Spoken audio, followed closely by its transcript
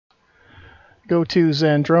Go to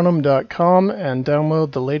Zandronum.com and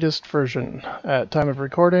download the latest version. At time of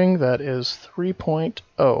recording, that is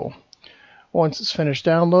 3.0. Once it's finished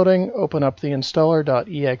downloading, open up the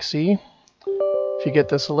installer.exe. If you get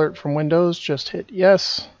this alert from Windows, just hit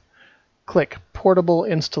yes. Click Portable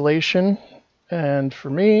Installation, and for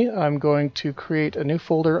me, I'm going to create a new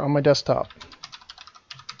folder on my desktop.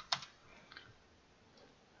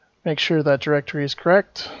 Make sure that directory is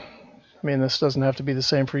correct. I mean, this doesn't have to be the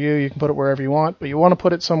same for you. You can put it wherever you want, but you want to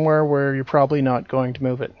put it somewhere where you're probably not going to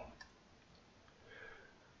move it.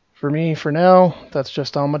 For me, for now, that's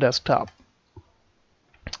just on my desktop.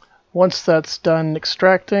 Once that's done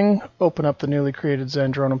extracting, open up the newly created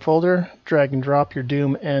Zandronum folder, drag and drop your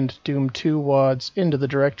Doom and Doom 2 WADs into the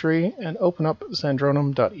directory, and open up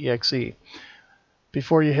Zandronum.exe.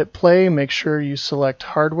 Before you hit play, make sure you select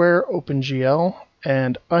Hardware, OpenGL,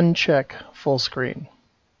 and uncheck Full Screen.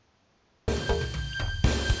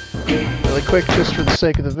 Really quick, just for the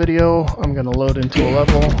sake of the video, I'm going to load into a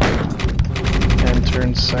level and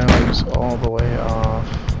turn sounds all the way off.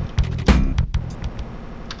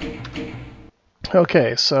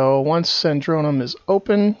 Okay, so once Zandronum is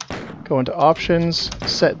open, go into Options,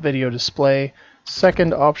 Set Video Display.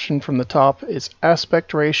 Second option from the top is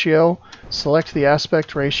Aspect Ratio. Select the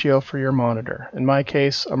aspect ratio for your monitor. In my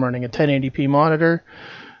case, I'm running a 1080p monitor,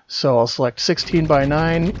 so I'll select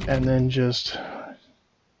 16:9 and then just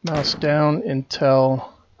mouse down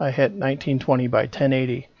until I hit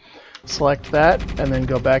 1920x1080. Select that and then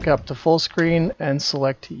go back up to full screen and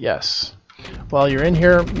select yes. While you're in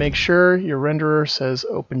here, make sure your renderer says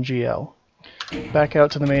OpenGL. Back out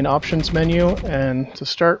to the main options menu, and to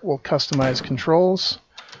start we'll customize controls.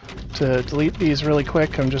 To delete these really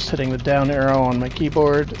quick, I'm just hitting the down arrow on my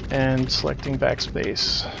keyboard and selecting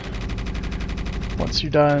backspace. Once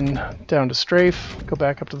you're done, down to strafe, go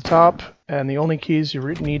back up to the top, and the only keys you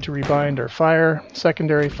need to rebind are fire,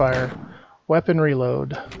 secondary fire, weapon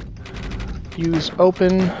reload, use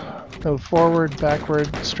open, move forward,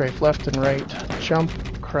 backward, strafe left and right, jump,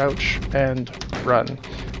 crouch, and run.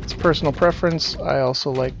 It's personal preference. I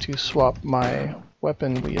also like to swap my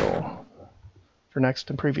weapon wheel for next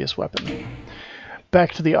and previous weapon.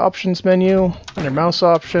 Back to the options menu. Under mouse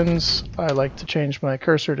options, I like to change my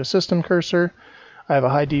cursor to system cursor. I have a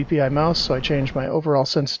high DPI mouse, so I change my overall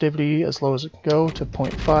sensitivity as low as it can go to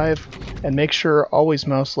 0.5, and make sure always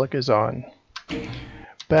mouse look is on.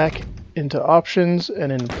 Back into options,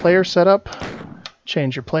 and in player setup,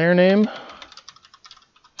 change your player name.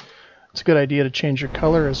 It's a good idea to change your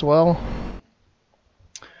color as well.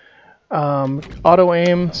 Auto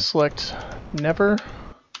aim, select never.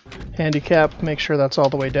 Handicap, make sure that's all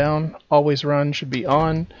the way down. Always run should be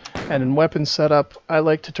on. And in weapon setup, I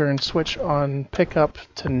like to turn switch on pickup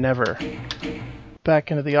to never.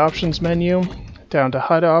 Back into the options menu, down to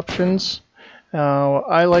HUD options.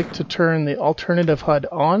 I like to turn the alternative HUD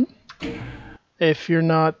on. If you're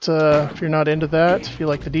not into that, if you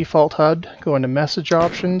like the default HUD, go into message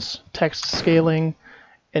options, text scaling,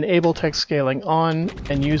 enable text scaling on,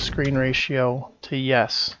 and use screen ratio to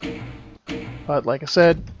yes. But like I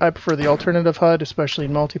said, I prefer the alternative HUD, especially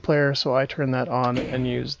in multiplayer, so I turn that on and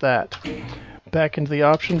use that. Back into the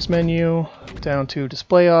options menu, down to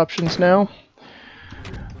display options now.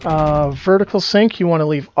 Vertical sync you want to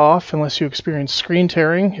leave off unless you experience screen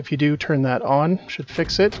tearing. If you do, turn that on, should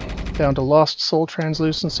fix it. Down to lost soul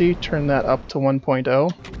translucency, turn that up to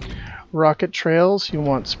 1.0. Rocket trails, you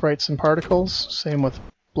want sprites and particles. Same with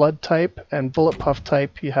blood type, and bullet puff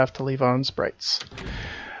type you have to leave on sprites.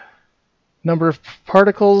 Number of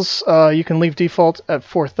particles, you can leave default at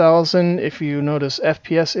 4,000 if you notice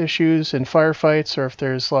FPS issues in firefights or if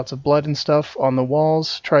there's lots of blood and stuff on the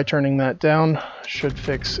walls. Try turning that down, should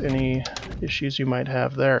fix any issues you might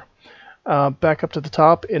have there. Back up to the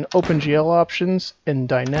top in OpenGL options, in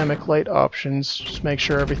dynamic light options, just make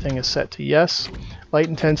sure everything is set to yes. Light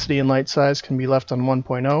intensity and light size can be left on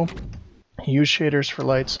 1.0. Use shaders for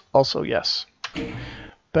lights, also yes.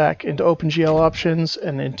 Back into OpenGL options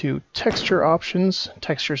and into texture options.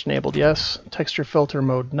 Textures enabled yes. Texture filter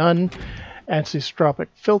mode none. Anisotropic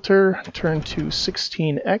filter turn to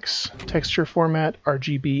 16x. Texture format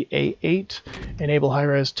RGB A8. Enable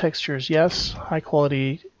high-res textures yes. High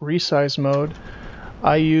quality resize mode.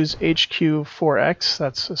 I use HQ4X.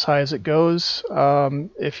 That's as high as it goes.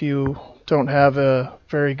 If you don't have a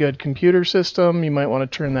very good computer system, you might want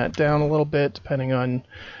to turn that down a little bit depending on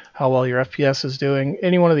how well your FPS is doing.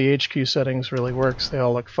 Any one of the HQ settings really works. They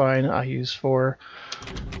all look fine. I use 4.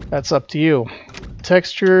 That's up to you.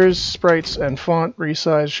 Textures, sprites, and font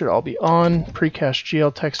resize should all be on. Precached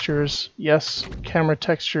GL textures, yes. Camera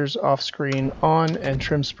textures off screen on, and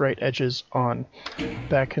trim sprite edges on.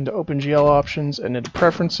 Back into OpenGL options and into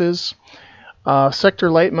preferences.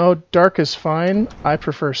 Sector light mode, dark is fine. I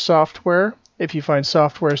prefer software. If you find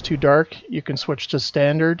software is too dark, you can switch to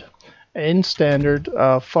standard. In standard,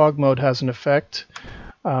 fog mode has an effect.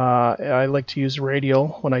 I like to use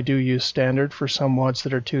radial when I do use standard for some mods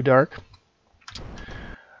that are too dark.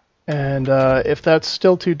 And if that's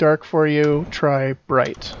still too dark for you, try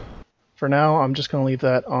bright. For now, I'm just going to leave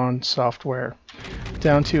that on software.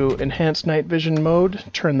 Down to enhanced night vision mode,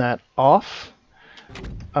 turn that off.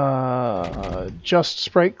 Just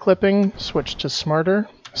sprite clipping, switch to smarter.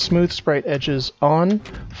 Smooth sprite edges on.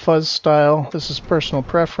 Fuzz style, this is personal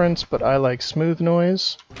preference, but I like smooth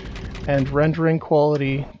noise. And rendering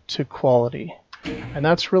quality to quality. And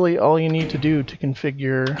that's really all you need to do to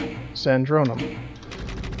configure Zandronum.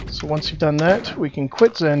 So once you've done that, we can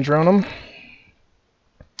quit Zandronum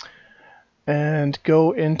and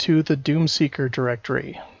go into the Doomseeker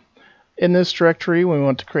directory. In this directory, we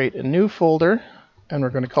want to create a new folder, and we're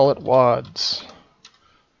going to call it WADS.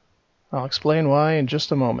 I'll explain why in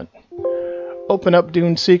just a moment. Open up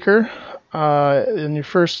Doomseeker. In your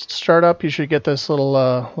first startup, you should get this little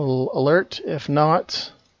alert. If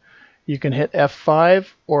not, you can hit F5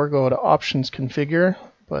 or go to Options Configure.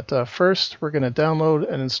 But first, we're going to download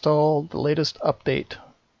and install the latest update.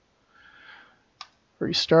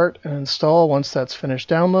 Restart and install once that's finished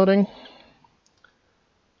downloading.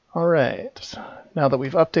 Alright, now that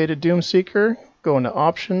we've updated Doomseeker, go into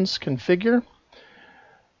Options, Configure.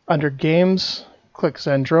 Under Games, click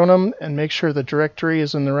Zandronum and make sure the directory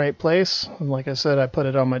is in the right place. And like I said, I put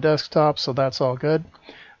it on my desktop, so that's all good.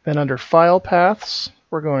 Then under File Paths,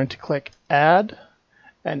 we're going to click Add,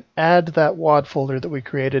 and add that WAD folder that we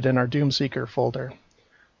created in our Doomseeker folder.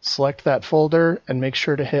 Select that folder and make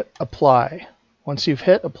sure to hit Apply. Once you've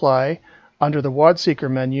hit Apply, under the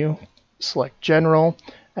WADseeker menu, select General,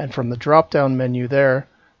 and from the drop-down menu there,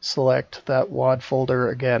 select that WAD folder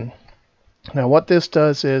again. Now what this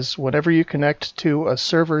does is, whenever you connect to a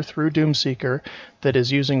server through Doomseeker that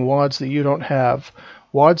is using WADs that you don't have,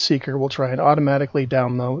 WADseeker will try and automatically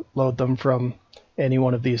download them from any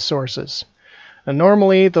one of these sources. And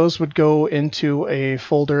normally those would go into a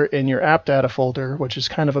folder in your app data folder, which is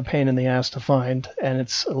kind of a pain in the ass to find, and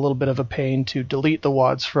it's a little bit of a pain to delete the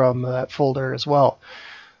WADs from that folder as well.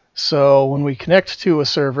 So when we connect to a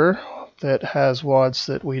server that has WADs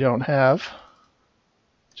that we don't have,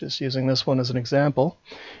 just using this one as an example,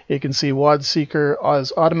 you can see WADseeker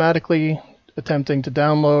is automatically attempting to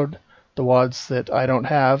download the WADs that I don't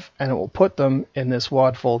have, and it will put them in this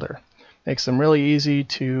WAD folder. Makes them really easy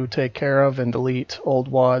to take care of and delete old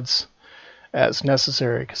WADs as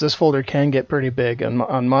necessary, because this folder can get pretty big. And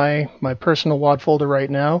on my personal WAD folder right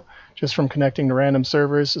now, just from connecting to random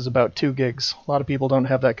servers, is about 2 gigs. A lot of people don't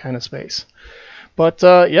have that kind of space. But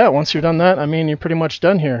yeah, once you're done that, I mean, you're pretty much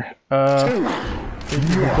done here. You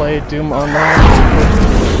can play Doom online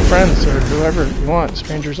with friends or whoever you want,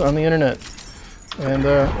 strangers on the internet, and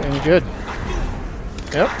you're good.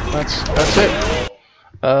 Yep, that's it.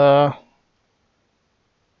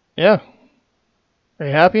 Yeah. Are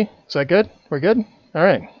you happy? Is that good? We're good?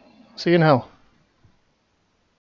 Alright. See you in hell.